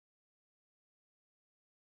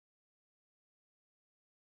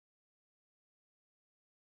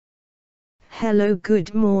Hello,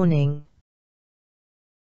 good morning.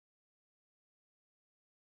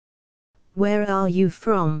 Where are you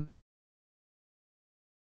from?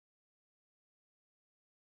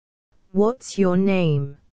 What's your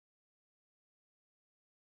name?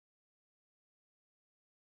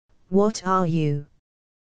 What are you?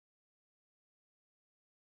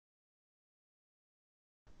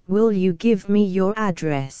 Will you give me your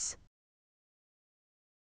address?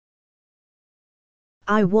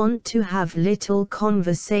 I want to have little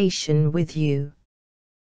conversation with you.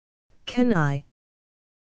 Can I?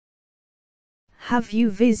 Have you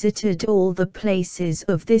visited all the places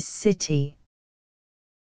of this city?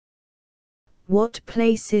 What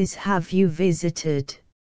places have you visited?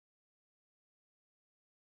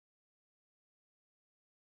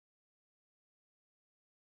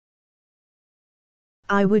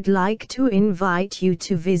 I would like to invite you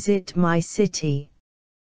to visit my city.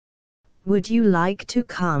 Would you like to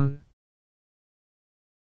come?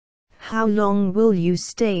 How long will you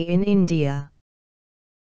stay in India?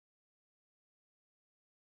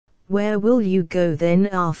 Where will you go then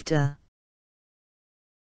after?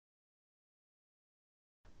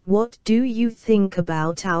 What do you think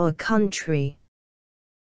about our country?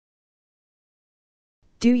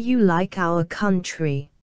 Do you like our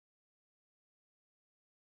country?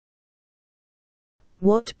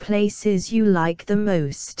 What places you like the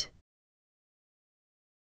most?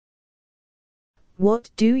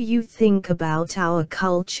 What do you think about our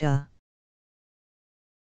culture?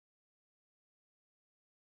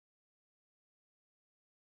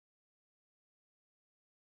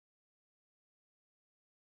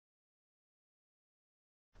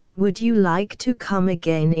 Would you like to come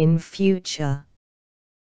again in future?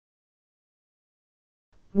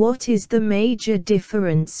 What is the major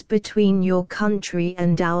difference between your country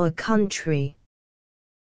and our country?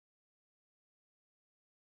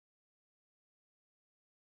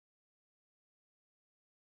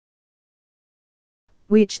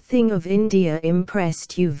 Which thing of India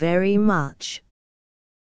impressed you very much?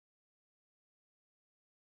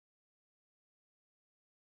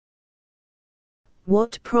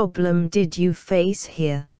 What problem did you face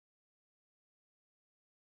here?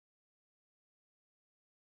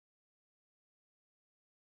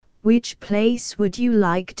 Which place would you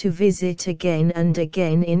like to visit again and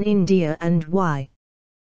again in India and why?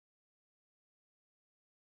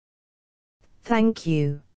 Thank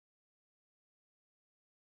you.